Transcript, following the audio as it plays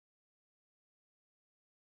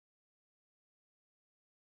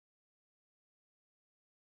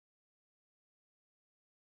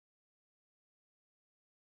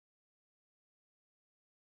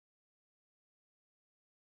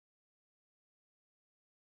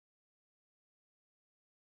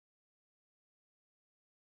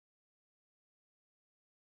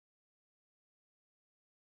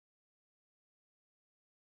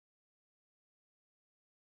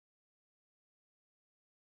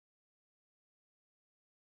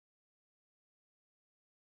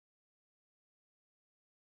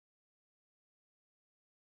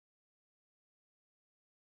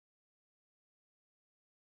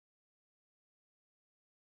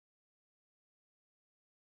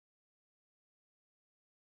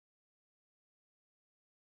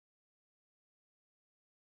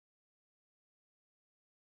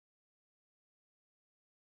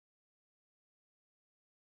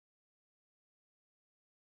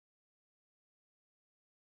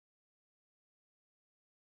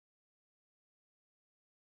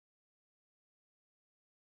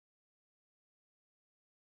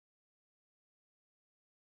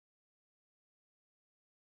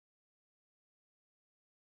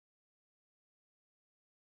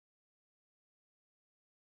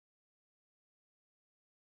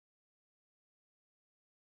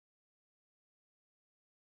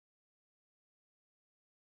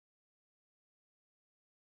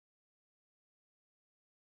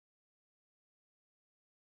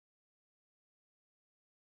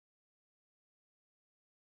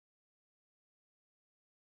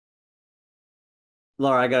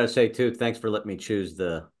Laura, I gotta say too, thanks for letting me choose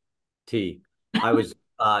the tea. I was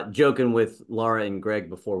joking with Laura and Greg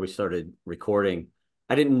before we started recording.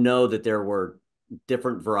 I didn't know that there were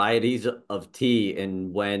different varieties of tea,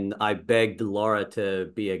 and when I begged Laura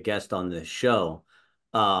to be a guest on this show,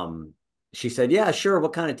 um, she said, "Yeah, sure.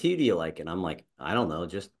 What kind of tea do you like?" And I'm like, "I don't know,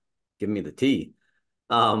 just give me the tea."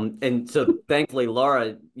 And so thankfully,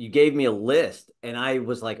 Laura, you gave me a list, and I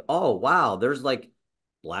was like, "Oh wow, there's like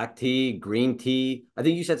black tea, green tea. I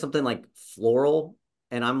think you said something like floral."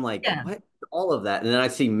 And I'm like, Yeah. what? All of that. And then I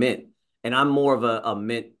see mint. And I'm more of a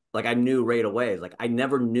mint. Like I knew right away. Like I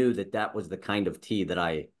never knew that that was the kind of tea that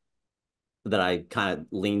I kind of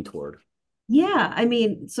lean toward. Yeah, I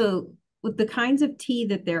mean, so with the kinds of tea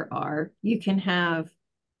that there are, you can have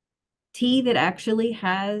tea that actually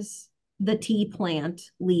has the tea plant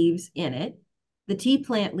leaves in it. The tea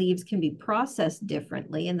plant leaves can be processed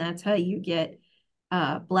differently, and that's how you get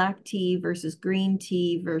black tea versus green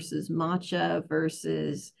tea versus matcha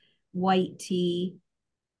versus white tea.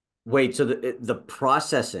 Wait, so the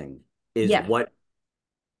processing is Yeah, what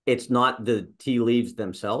it's not the tea leaves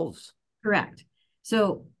themselves? correct.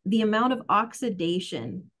 So the amount of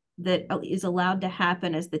oxidation that is allowed to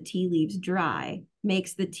happen as the tea leaves dry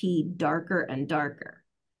makes the tea darker and darker.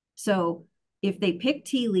 So if they pick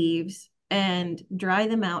tea leaves and dry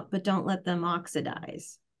them out, but don't let them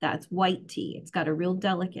oxidize, that's white tea. It's got a real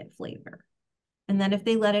delicate flavor. And then if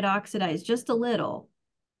they let it oxidize just a little,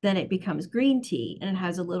 then it becomes green tea and it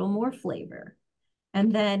has a little more flavor.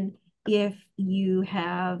 And then if you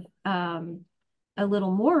have a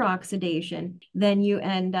little more oxidation, then you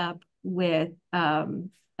end up with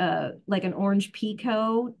like an orange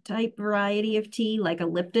pekoe type variety of tea, like a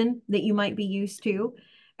Lipton that you might be used to.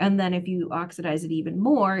 And then if you oxidize it even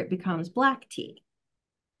more, it becomes black tea.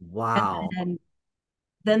 And Wow.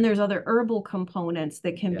 then there's other herbal components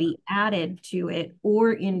that can Yeah. be added to it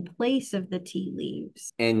or in place of the tea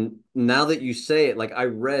leaves. And now that you say it, like I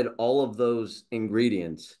read all of those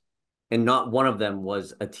ingredients and not one of them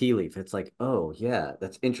was a tea leaf. It's like, oh yeah,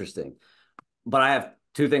 that's interesting. But I have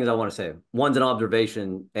two things I want to say. One's an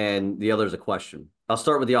observation and the other is a question. I'll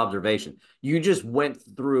start with the observation. You just went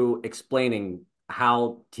through explaining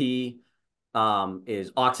how tea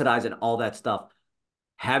is oxidized and all that stuff.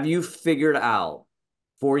 Have you figured out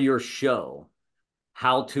for your show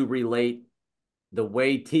how to relate the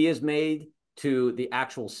way tea is made to the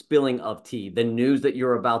actual spilling of tea, the news that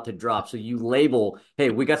you're about to drop? So you label, hey,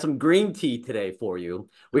 we got some green tea today for you.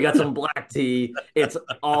 We got some black tea. It's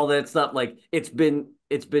all that stuff. Like it's been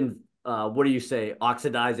what do you say,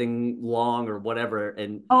 oxidizing long or whatever.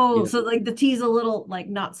 And Oh, so like the tea's a little like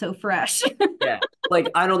not so fresh. yeah. Like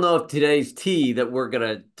I don't know if today's tea that we're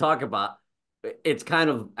gonna talk about, it's kind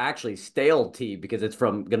of actually stale tea because it's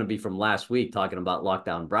from gonna be from last week talking about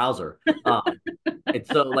lockdown browser. And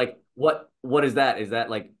so, like, what is that? Is that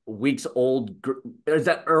like weeks old? Is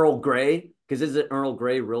that Earl Grey? Because isn't Earl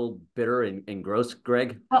Grey real bitter and gross,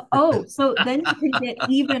 Greg? So then you can get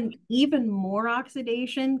even more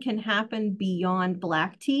oxidation can happen beyond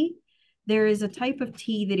black tea. There is a type of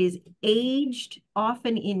tea that is aged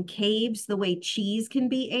often in caves, the way cheese can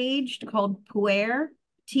be aged, called pu'er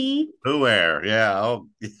tea. Where? Yeah. Oh,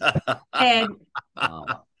 yeah. And Wow.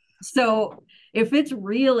 so if it's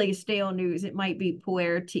really stale news, it might be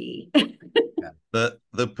pu'er tea. Yeah.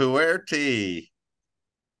 The pu'er tea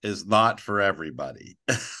is not for everybody.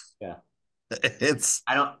 Yeah. It's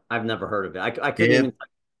I've never heard of it. I couldn't even it tell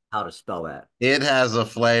you how to spell that. it has a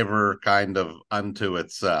flavor kind of unto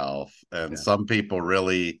itself, and Yeah. some people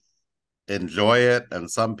really enjoy it, and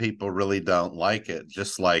some people really don't like it.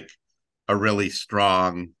 Just like a really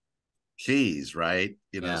strong cheese, right?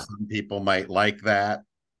 Yeah. Some people might like that,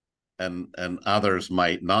 and others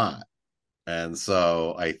might not. And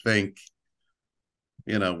so I think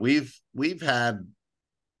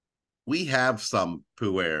we have some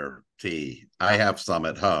pu'er tea. I have some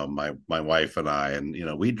at home, my wife and I, and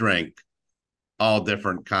we drink all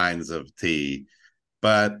different kinds of tea,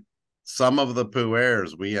 but some of the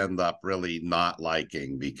pu'ers we end up really not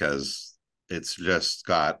liking because it's just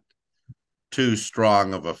got too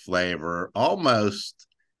strong of a flavor. Almost,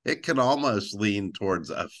 it can almost lean towards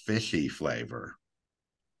a fishy flavor.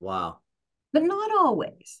 Wow. But not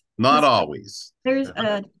always. Not Because always. there's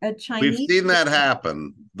a We've Chinese, seen that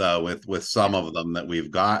happen though with yeah. some of them that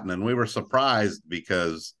we've gotten, and we were surprised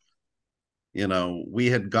because we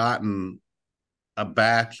had gotten a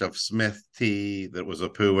batch of Smith tea that was a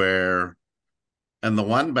pu'er, and the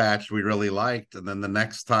one batch we really liked, and then the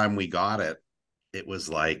next time we got it, it was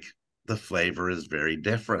like the flavor is very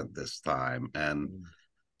different this time. And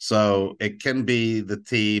so it can be the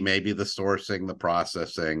tea, maybe the sourcing, the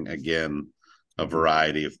processing, again, a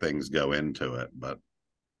variety of things go into it. But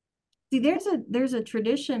See, there's a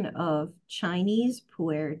tradition of Chinese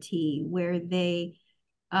pu'er tea where they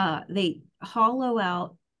hollow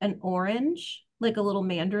out an orange, like a little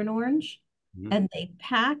mandarin orange, and they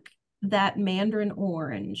pack that mandarin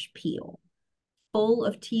orange peel full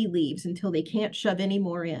of tea leaves until they can't shove any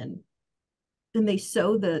more in. Then they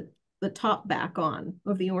sew the top back on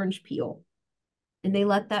of the orange peel, and they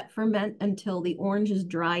let that ferment until the orange is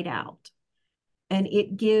dried out. And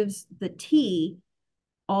it gives the tea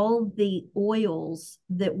all the oils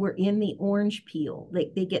that were in the orange peel.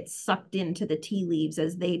 They get sucked into the tea leaves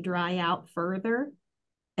as they dry out further.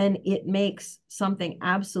 And it makes something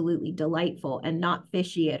absolutely delightful and not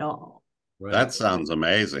fishy at all. Right. that sounds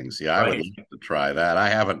amazing. See, I would Right. like to try that. I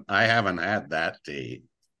haven't had that tea.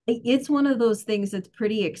 It's one of those things that's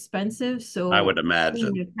pretty expensive. I So would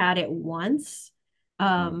imagine. I've had it once.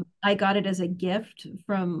 I got it as a gift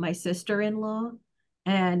from my sister-in-law,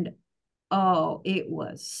 and oh, it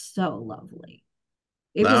was so lovely.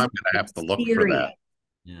 It Now was I'm like gonna an have to look for that. experience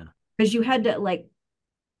Yeah. because you had to like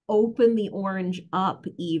open the orange up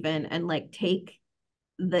even and like take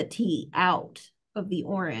the tea out of the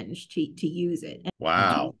orange to use it. And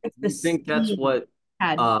Wow. like Do the you think that's steam what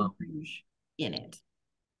had uh orange in it.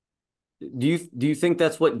 do you think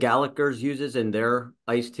that's what Gallagher's uses in their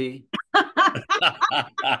iced tea?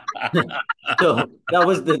 So that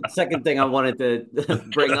was the second thing I wanted to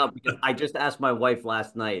bring up because I just asked my wife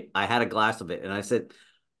last night. I had a glass of it and I said,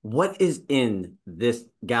 "What is in this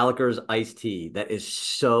Gallagher's iced tea that is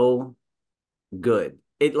so good?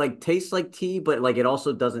 It like tastes like tea, but like it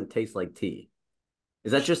also doesn't taste like tea.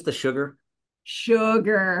 Is that just the sugar?"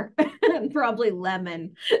 Sugar and probably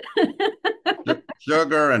lemon.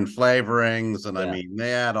 Sugar and flavorings, and I Yeah. mean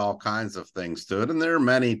they add all kinds of things to it. And there are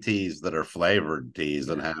many teas that are flavored teas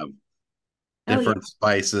and Yeah. have Oh yeah. different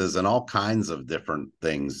spices and all kinds of different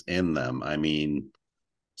things in them. I mean,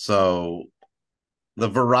 so the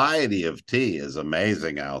variety of tea is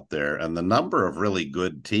amazing out there, and the number of really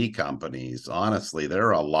good tea companies, honestly, there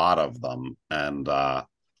are a lot of them. And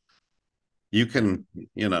you can,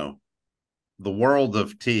 you know, the world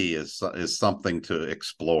of tea is something to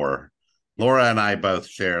explore. Laura and I both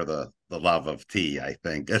share the love of tea, I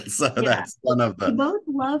think. And so Yeah. that's one of We the both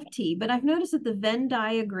love tea, but I've noticed that the Venn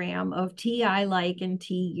diagram of tea I like and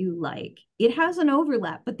tea you like, it has an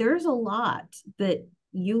overlap, but there's a lot that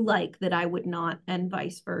you like that I would not, and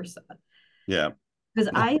vice versa. yeah. Because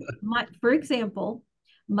for example,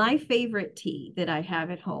 my favorite tea that I have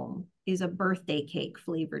at home is a birthday cake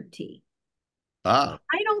flavored tea. Ah.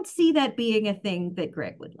 I don't see that being a thing that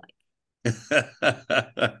Greg would like.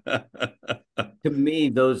 To me,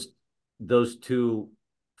 those two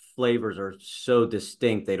flavors are so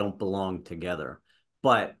distinct they don't belong together.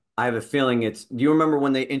 But I have a feeling it's. Do you remember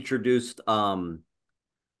when they introduced cronuts,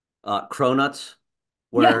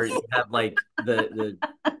 where Yes. you have like the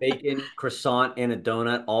bacon croissant and a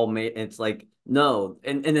donut all made? It's like no,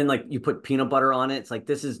 and then like you put peanut butter on it. It's like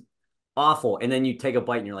this is awful, and then you take a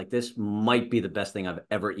bite and you're like, this might be the best thing I've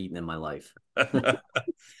ever eaten in my life.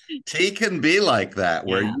 Tea can be like that,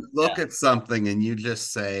 where Yeah, you look yeah, at something and you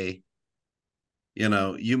just say,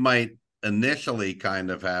 you might initially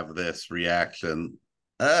kind of have this reaction,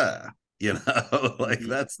 like mhm,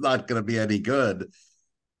 that's not going to be any good.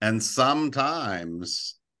 And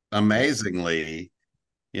sometimes, amazingly,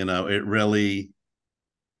 it really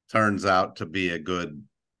turns out to be a good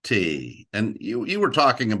tea. And you were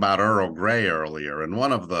talking about Earl Grey earlier, and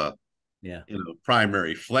one of the yeah.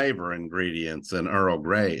 primary flavor ingredients in Earl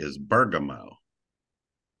Grey is bergamot,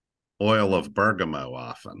 oil of bergamot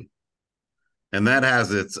often. And that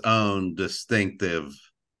has its own distinctive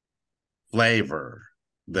flavor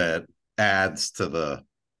that adds to the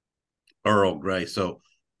Earl Grey. So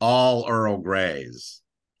all Earl Greys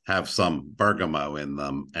have some bergamot in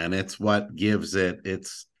them, and it's what gives it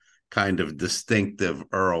its kind of distinctive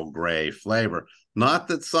Earl Grey flavor. Not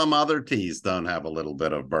that some other teas don't have a little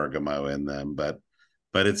bit of bergamot in them, but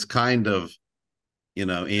it's kind of, in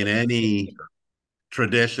any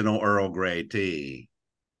traditional Earl Grey tea,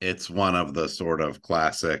 it's one of the sort of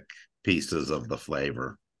classic pieces of the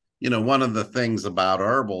flavor. One of the things about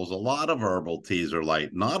herbals, a lot of herbal teas are light,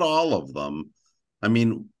 not all of them. I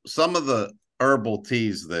mean, some of the herbal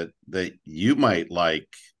teas that you might like,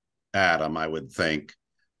 Adam, I would think,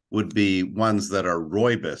 would be ones that are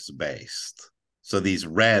rooibos based. So these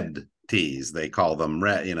red teas, they call them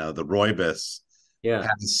red, the rooibos Yeah.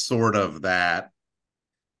 has sort of that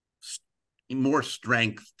more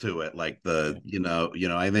strength to it, like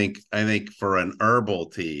I think for an herbal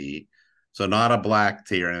tea, so not a black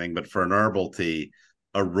tea or anything, but for an herbal tea,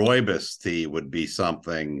 a rooibos tea would be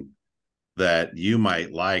something that you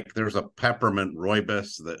might like. There's a peppermint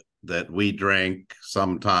rooibos that we drink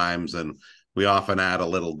sometimes, and we often add a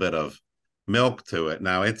little bit of milk to it.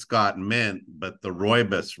 Now it's got mint, but the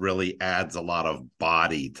rooibos really adds a lot of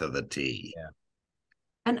body to the tea. Yeah.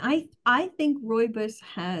 And I think rooibos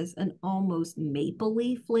has an almost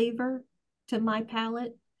mapley flavor to my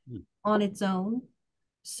palate on its own.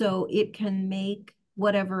 So it can make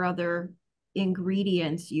whatever other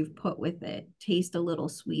ingredients you've put with it taste a little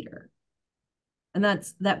sweeter. And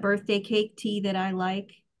that's that birthday cake tea that I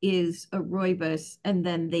like is a rooibos, and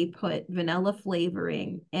then they put vanilla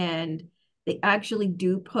flavoring, and they actually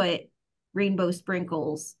do put rainbow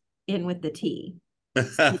sprinkles in with the tea.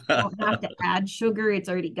 So you don't have to add sugar, it's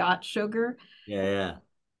already got sugar. Yeah, yeah.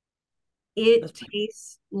 It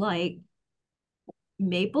tastes like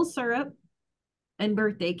maple syrup and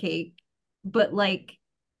birthday cake, but like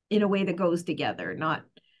in a way that goes together, not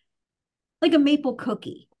like a maple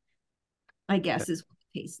cookie, I guess is what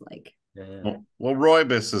it tastes like. Yeah, yeah. Well,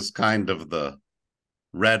 rooibos is kind of the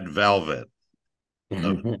red velvet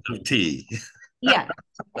of tea. Yeah.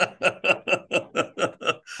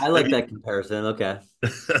 I like that comparison. Okay.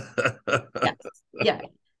 Yes. Yeah.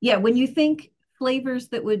 Yeah. When you think flavors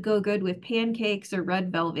that would go good with pancakes or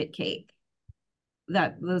red velvet cake,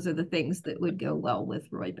 that those are the things that would go well with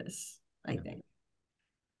rooibos, I think.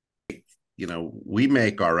 We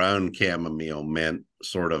make our own chamomile mint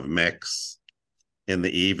sort of mix in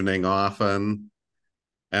the evening often.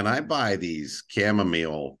 And I buy these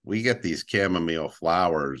chamomile, we get these chamomile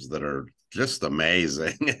flowers that are just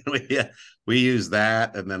amazing. we use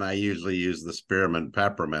that, and then I usually use the spearmint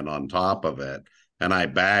peppermint on top of it, and I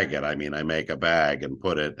bag it. I mean, I make a bag and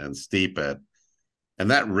put it and steep it. And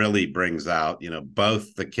that really brings out,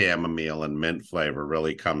 both the chamomile and mint flavor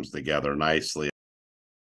really comes together nicely.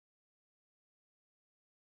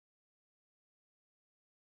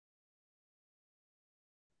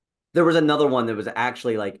 There was another one that was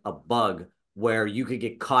actually like a bug where you could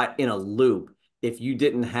get caught in a loop if you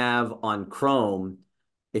didn't have on Chrome,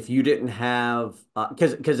 if you didn't have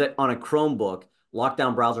because on a Chromebook,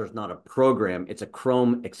 Lockdown Browser is not a program, it's a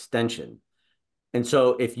Chrome extension. And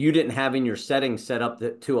so if you didn't have in your settings set up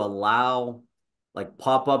to allow like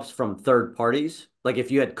pop-ups from third parties, like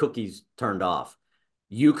if you had cookies turned off,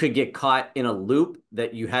 you could get caught in a loop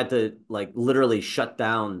that you had to like literally shut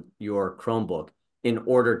down your Chromebook in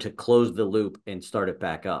order to close the loop and start it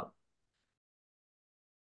back up.